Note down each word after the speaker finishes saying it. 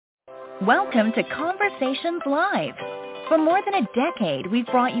Welcome to Conversations Live. For more than a decade, we've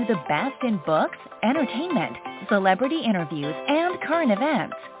brought you the best in books, entertainment, celebrity interviews, and current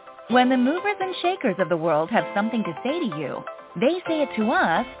events. When the movers and shakers of the world have something to say to you, they say it to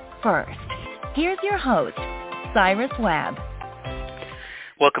us first. Here's your host, Cyrus Webb.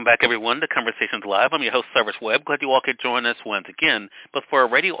 Welcome back, everyone, to Conversations Live. I'm your host, Cyrus Webb. Glad you all could join us once again. But for our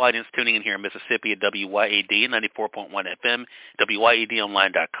radio audience tuning in here in Mississippi at WYAD 94.1 FM,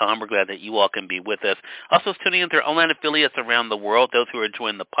 WYADonline.com, we're glad that you all can be with us. Also tuning in to our online affiliates around the world, those who are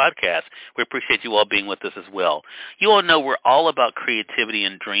enjoying the podcast, we appreciate you all being with us as well. You all know we're all about creativity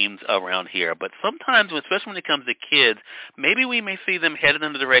and dreams around here, but sometimes, especially when it comes to kids, maybe we may see them headed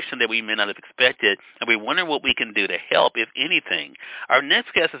in a direction that we may not have expected, and we wonder what we can do to help, if anything. Our next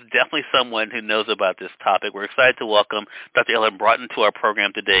guest is definitely someone who knows about this topic. We're excited to welcome Dr. Braaten to our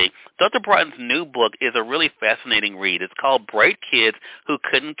program today. Dr. Braaten's new book is a really fascinating read. It's called Bright Kids Who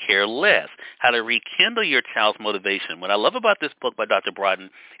Couldn't Care Less, How to Rekindle Your Child's Motivation. What I love about this book by Dr. Braaten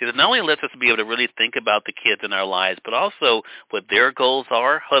is it not only lets us be able to really think about the kids in our lives, but also what their goals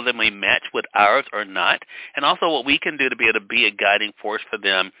are, how they may match with ours or not, and also what we can do to be able to be a guiding force for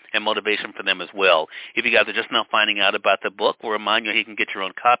them and motivation for them as well. If you guys are just now finding out about the book, we'll remind you you can get your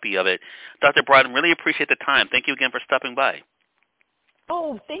own copy of it. Dr. Braaten, really appreciate the time. Thank you again for stopping by.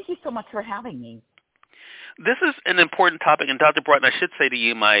 Oh, thank you so much for having me. This is an important topic, and Dr. Braaten, I should say to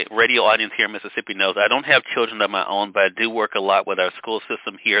you, my radio audience here in Mississippi knows I don't have children of my own, but I do work a lot with our school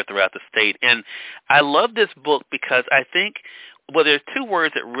system here throughout the state. And I love this book because I think, well, there's two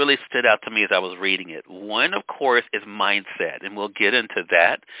words that really stood out to me as I was reading it. One, of course, is mindset, and we'll get into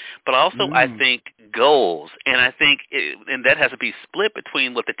that. But also, I think goals, and I think and that has to be split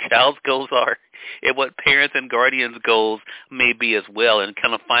between what the child's goals are and what parents and guardians' goals may be as well, and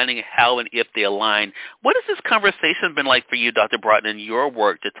kind of finding how and if they align. What has this conversation been like for you, Dr. Braaten, in your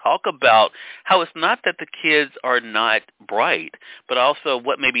work to talk about how it's not that the kids are not bright, but also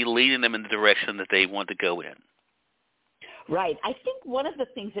what may be leading them in the direction that they want to go in? Right. I think one of the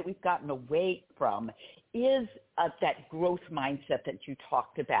things that we've gotten away from is that growth mindset that you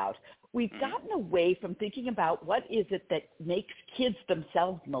talked about. We've gotten away from thinking about what is it that makes kids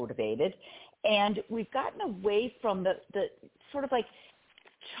themselves motivated, and we've gotten away from the sort of like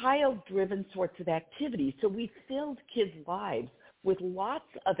child-driven sorts of activities. So we filled kids' lives with lots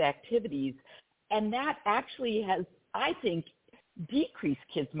of activities, and that actually has, I think, decrease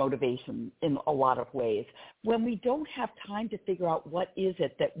kids' motivation in a lot of ways. When we don't have time to figure out what is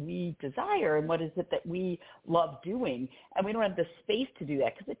it that we desire and what is it that we love doing, and we don't have the space to do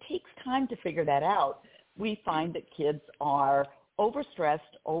that because it takes time to figure that out, we find that kids are overstressed,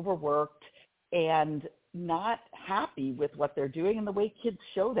 overworked, and not happy with what they're doing. And the way kids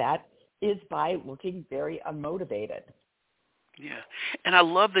show that is by looking very unmotivated. Yeah, and I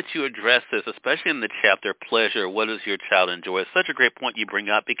love that you address this, especially in the chapter, Pleasure, What Does Your Child Enjoy? It's such a great point you bring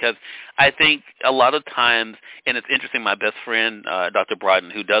up because I think a lot of times, and it's interesting, my best friend, Dr.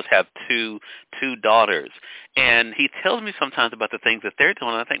 Braaten, who does have two daughters, and he tells me sometimes about the things that they're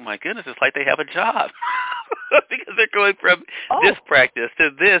doing, and I think, my goodness, it's like they have a job because they're going from this practice to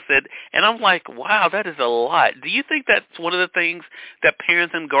this, and I'm like, wow, that is a lot. Do you think that's one of the things that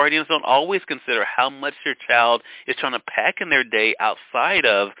parents and guardians don't always consider, how much their child is trying to pack in their day outside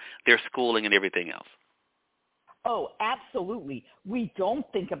of their schooling and everything else? Oh, absolutely. We don't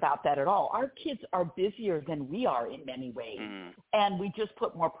think about that at all. Our kids are busier than we are in many ways, and we just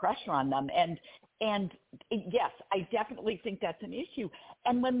put more pressure on them. And yes, I definitely think that's an issue.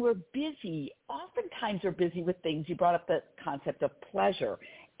 And when we're busy, oftentimes we're busy with things. You brought up the concept of pleasure.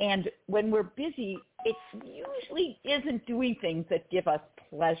 And when we're busy, it usually isn't doing things that give us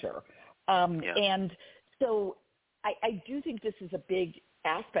pleasure. And so I do think this is a big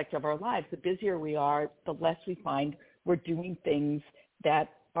aspect of our lives. The busier we are, the less we find we're doing things that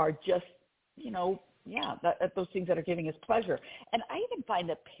are just, those things that are giving us pleasure. And I even find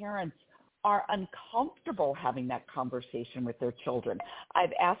that parents are uncomfortable having that conversation with their children.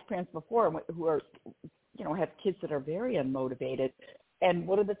 I've asked parents before who are, have kids that are very unmotivated, and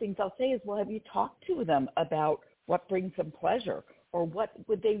one of the things I'll say is, well, have you talked to them about what brings them pleasure, or what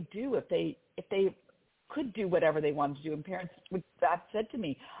would they do if they could do whatever they wanted to do? And parents have said to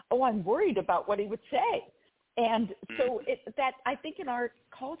me, oh, I'm worried about what he would say. And so that I think in our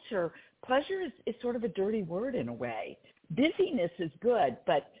culture, pleasure is sort of a dirty word in a way. Busyness is good,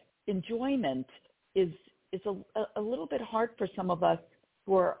 but enjoyment is a little bit hard for some of us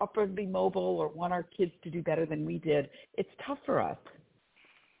who are upwardly mobile or want our kids to do better than we did. It's tough for us.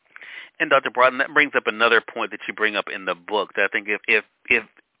 And Dr. Braaten, that brings up another point that you bring up in the book, that I think if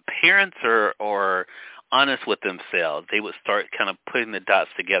parents are honest with themselves, they would start kind of putting the dots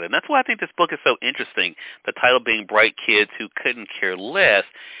together. And that's why I think this book is so interesting, the title being Bright Kids Who Couldn't Care Less.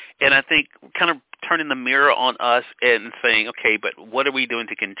 And I think kind of turning the mirror on us and saying, okay, but what are we doing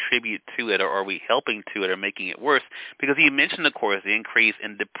to contribute to it, or are we helping to it or making it worse? Because you mentioned, of course, the increase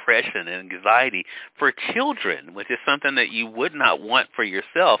in depression and anxiety for children, which is something that you would not want for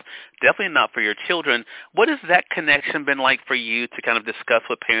yourself, definitely not for your children. What has that connection been like for you to kind of discuss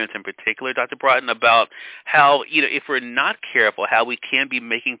with parents in particular, Dr. Braaten, about how, if we're not careful, how we can be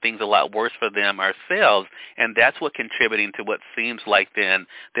making things a lot worse for them ourselves, and that's what contributing to what seems like then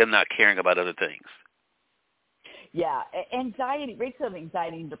them not caring about other things? Yeah, rates of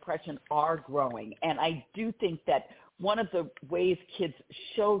anxiety and depression are growing. And I do think that one of the ways kids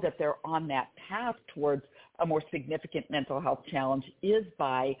show that they're on that path towards a more significant mental health challenge is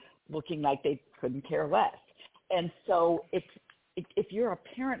by looking like they couldn't care less. And so if you're a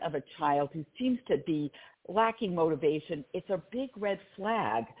parent of a child who seems to be lacking motivation, it's a big red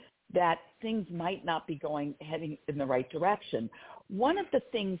flag that things might not be heading in the right direction. One of the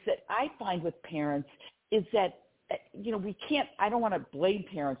things that I find with parents is that I don't want to blame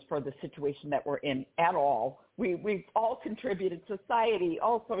parents for the situation that we're in at all. We've all contributed, society,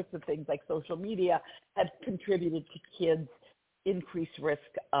 all sorts of things like social media have contributed to kids' increased risk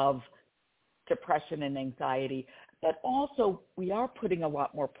of depression and anxiety. But also we are putting a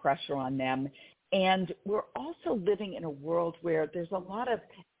lot more pressure on them. And we're also living in a world where there's a lot of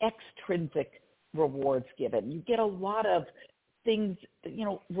extrinsic rewards given. You get a lot of things,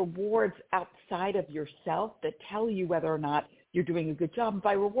 rewards outside of yourself that tell you whether or not you're doing a good job. And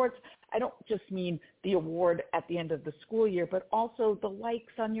by rewards, I don't just mean the award at the end of the school year, but also the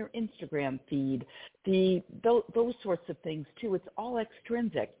likes on your Instagram feed, those sorts of things too. It's all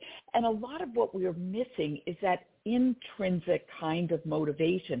extrinsic. And a lot of what we're missing is that intrinsic kind of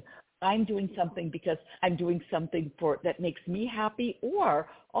motivation. I'm doing something because I'm doing something that makes me happy, or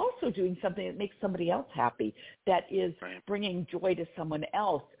also doing something that makes somebody else happy, that is bringing joy to someone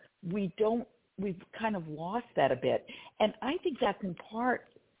else. We've kind of lost that a bit. And I think that's in part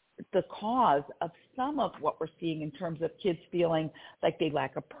the cause of some of what we're seeing in terms of kids feeling like they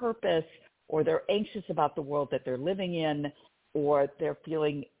lack a purpose, or they're anxious about the world that they're living in, or they're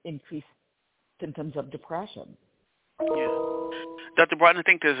feeling increased symptoms of depression. Yeah. Dr. Braaten, I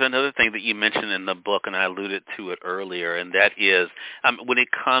think there's another thing that you mentioned in the book, and I alluded to it earlier, and that is when it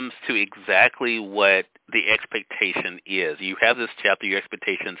comes to exactly what the expectation is. You have this chapter, your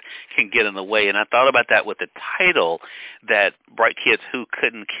expectations can get in the way, and I thought about that with the title, that Bright Kids Who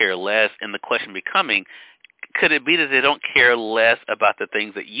Couldn't Care Less, and the question becoming, could it be that they don't care less about the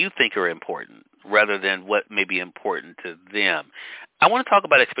things that you think are important rather than what may be important to them? I want to talk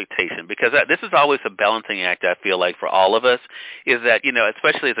about expectation, because this is always a balancing act, I feel like, for all of us, is that,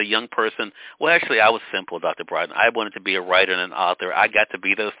 especially as a young person, well, actually, I was simple, Dr. Braaten. I wanted to be a writer and an author. I got to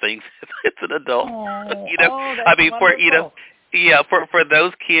be those things as an adult. For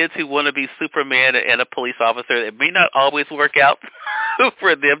those kids who want to be Superman and a police officer, it may not always work out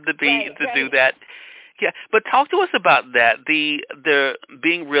for them to do that. Yeah, but talk to us about that, the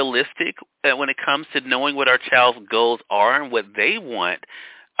being realistic when it comes to knowing what our child's goals are and what they want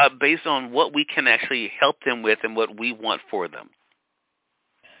based on what we can actually help them with and what we want for them.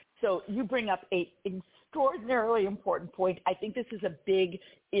 So you bring up an extraordinarily important point. I think this is a big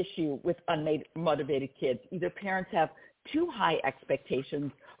issue with unmotivated kids. Either parents have too high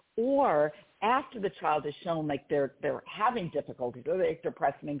expectations, or after the child is shown like they're having difficulties, or they're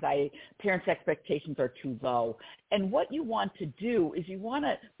depressed and anxiety, parents' expectations are too low. And what you want to do is you want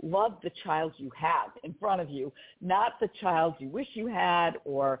to love the child you have in front of you, not the child you wish you had.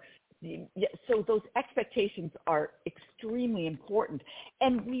 So those expectations are extremely important.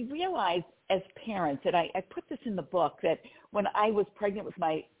 And we realize as parents, and I put this in the book, that when I was pregnant with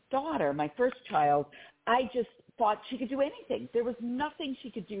my daughter, my first child, I just thought she could do anything. There was nothing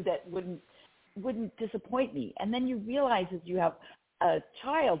she could do that wouldn't disappoint me. And then you realize as you have a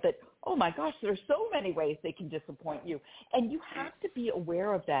child that, oh my gosh, there are so many ways they can disappoint you. And you have to be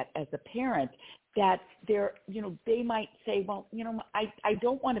aware of that as a parent, that they might say, well, I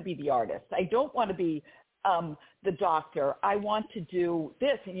don't want to be the artist. I don't want to be the doctor. I want to do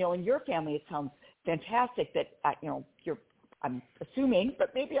this. And, in your family, it sounds fantastic that, I'm assuming,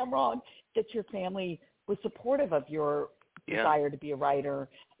 but maybe I'm wrong, that your family was supportive of your desire to be a writer.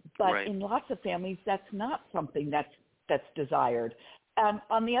 But in lots of families, that's not something that's desired.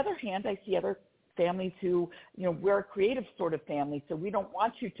 On the other hand, I see other families who, we're a creative sort of family, so we don't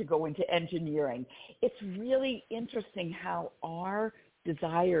want you to go into engineering. It's really interesting how our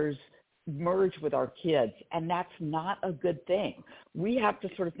desires merge with our kids, and that's not a good thing. We have to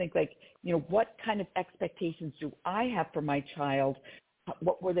sort of think like, what kind of expectations do I have for my child?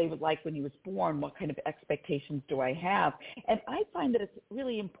 What were they like when he was born? What kind of expectations do I have? And I find that it's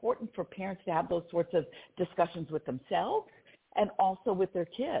really important for parents to have those sorts of discussions with themselves and also with their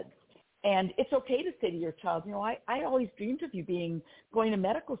kids. And it's okay to say to your child, I always dreamed of you going to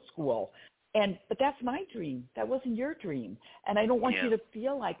medical school. But that's my dream. That wasn't your dream. And I don't want you to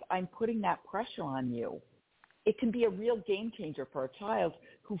feel like I'm putting that pressure on you. It can be a real game changer for a child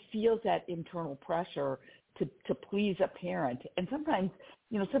who feels that internal pressure to please a parent. And sometimes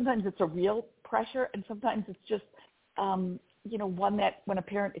it's a real pressure, and sometimes it's just, one that when a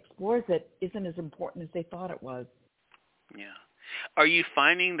parent explores it isn't as important as they thought it was. Yeah. Are you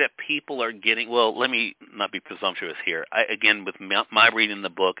finding that people are getting, well, let me not be presumptuous here. Again, with my reading the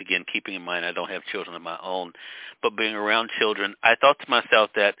book, again, keeping in mind I don't have children of my own, but being around children, I thought to myself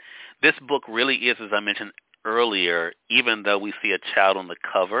that this book really is, as I mentioned earlier, even though we see a child on the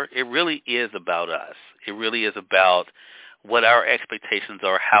cover, it really is about us. It really is about what our expectations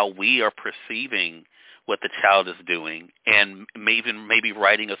are, how we are perceiving what the child is doing, and maybe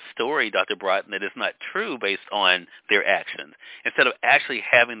writing a story, Dr. Braaten, that is not true based on their actions, instead of actually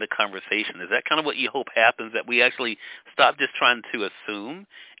having the conversation. Is that kind of what you hope happens, that we actually stop just trying to assume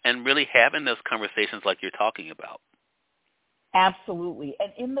and really having those conversations like you're talking about? Absolutely.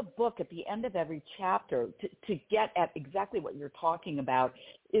 And in the book, at the end of every chapter, to get at exactly what you're talking about,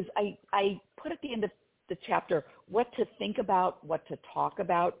 is I put at the end of the chapter what to think about, what to talk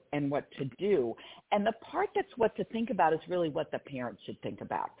about, and what to do. And the part that's what to think about is really what the parent should think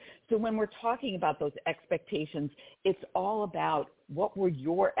about. So when we're talking about those expectations, it's all about what were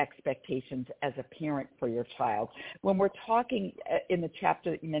your expectations as a parent for your child. When we're talking in the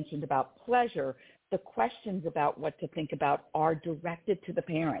chapter that you mentioned about pleasure, the questions about what to think about are directed to the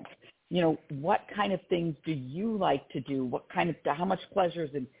parent. What kind of things do you like to do? How much pleasure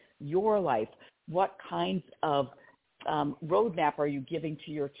is in your life? What kinds of roadmap are you giving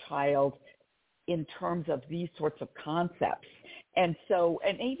to your child in terms of these sorts of concepts? And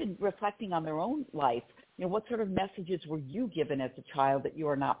even reflecting on their own life, what sort of messages were you given as a child that you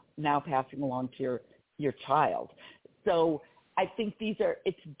are not now passing along to your child? So I think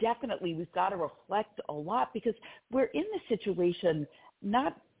it's definitely, we've got to reflect a lot, because we're in this situation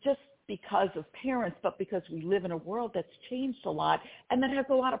not just because of parents, but because we live in a world that's changed a lot and that has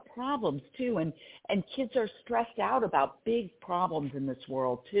a lot of problems too. And kids are stressed out about big problems in this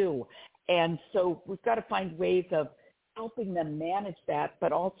world too. And so we've got to find ways of helping them manage that,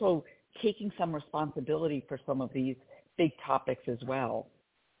 but also taking some responsibility for some of these big topics as well.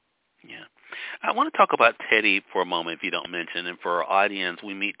 Yeah. I want to talk about Teddy for a moment, if you don't mention. And for our audience,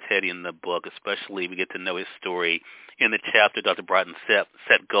 we meet Teddy in the book, especially we get to know his story in the chapter Dr. Braaten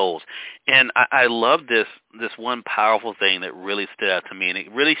set goals. And I love this one powerful thing that really stood out to me, and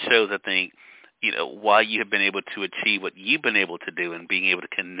it really shows, I think, why you have been able to achieve what you've been able to do, and being able to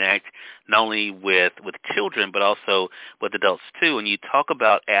connect not only with children but also with adults too. And you talk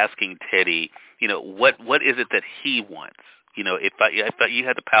about asking Teddy, what is it that he wants? If you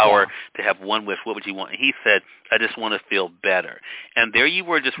had the power to have one wish, what would you want? And he said, I just want to feel better. And there you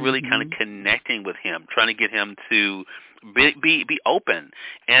were, just really kind of connecting with him, trying to get him to be open.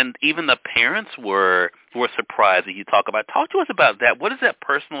 And even the parents were surprised that you talk about. Talk to us about that. What has that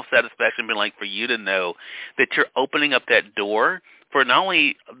personal satisfaction been like for you to know that you're opening up that door for not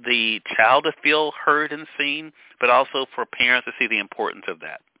only the child to feel heard and seen, but also for parents to see the importance of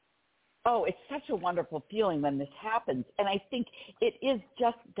that? Oh, it's such a wonderful feeling when this happens. And I think it is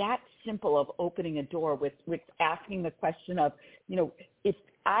just that simple of opening a door with asking the question of, if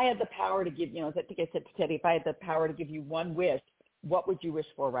I had the power to give, as I think I said to Teddy, if I had the power to give you one wish, what would you wish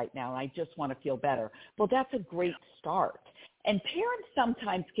for right now? And I just want to feel better. Well, that's a great start. And parents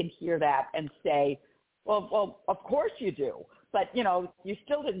sometimes can hear that and say, well, of course you do. But, you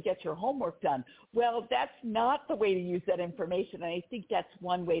still didn't get your homework done. Well, that's not the way to use that information. And I think that's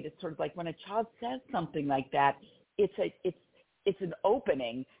one way to sort of, like, when a child says something like that, it's an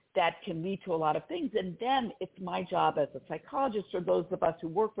opening that can lead to a lot of things. And then it's my job as a psychologist, or those of us who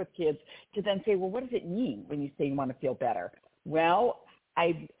work with kids, to then say, well, what does it mean when you say you want to feel better? Well,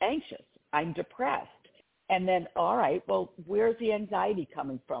 I'm anxious. I'm depressed. And then, all right, well, where's the anxiety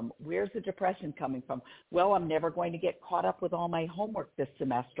coming from? Where's the depression coming from? Well, I'm never going to get caught up with all my homework this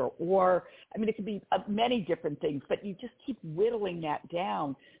semester. Or, it could be many different things, but you just keep whittling that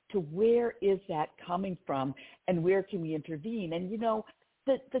down to where is that coming from and where can we intervene? And,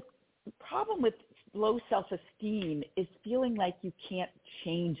 the problem with low self-esteem is feeling like you can't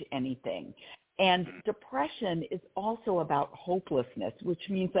change anything. And depression is also about hopelessness, which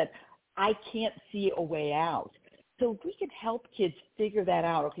means that I can't see a way out. So if we could help kids figure that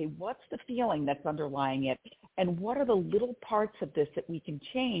out, okay, what's the feeling that's underlying it, and what are the little parts of this that we can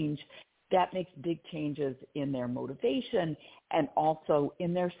change, that makes big changes in their motivation and also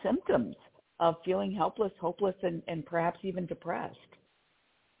in their symptoms of feeling helpless, hopeless, and perhaps even depressed.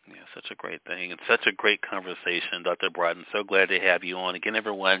 Yeah, such a great thing and such a great conversation, Dr. Braaten. So glad to have you on. Again,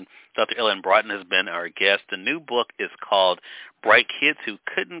 everyone, Dr. Ellen Braaten has been our guest. The new book is called Bright Kids Who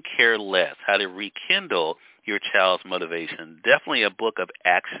Couldn't Care Less, How to Rekindle Your Child's Motivation. Definitely a book of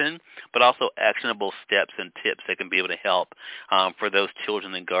action, but also actionable steps and tips that can be able to help for those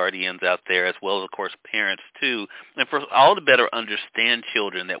children and guardians out there, as well as, of course, parents too, and for all to better understand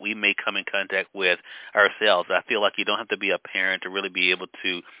children that we may come in contact with ourselves. I feel like you don't have to be a parent to really be able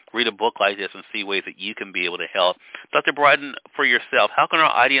to read a book like this and see ways that you can be able to help. Dr. Braaten, for yourself, how can our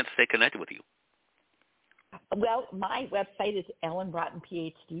audience stay connected with you? Well, my website is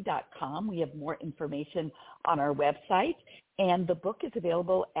ellenbraatenphd.com. We have more information on our website, and the book is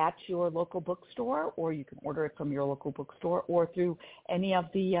available at your local bookstore, or you can order it from your local bookstore or through any of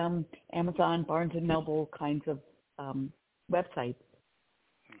the Amazon, Barnes & Noble kinds of websites.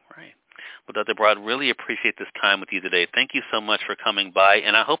 Right. Well, Dr. Braaten, really appreciate this time with you today. Thank you so much for coming by,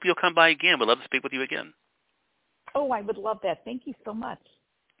 and I hope you'll come by again. We'd love to speak with you again. Oh, I would love that. Thank you so much.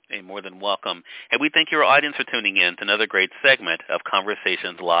 Hey, more than welcome. And we thank your audience for tuning in to another great segment of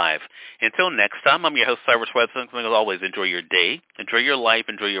Conversations Live. Until next time, I'm your host, Cyrus Webb. As always, enjoy your day, enjoy your life,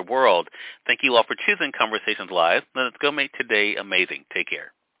 enjoy your world. Thank you all for choosing Conversations Live. Let's go make today amazing. Take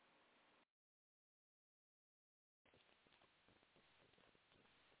care.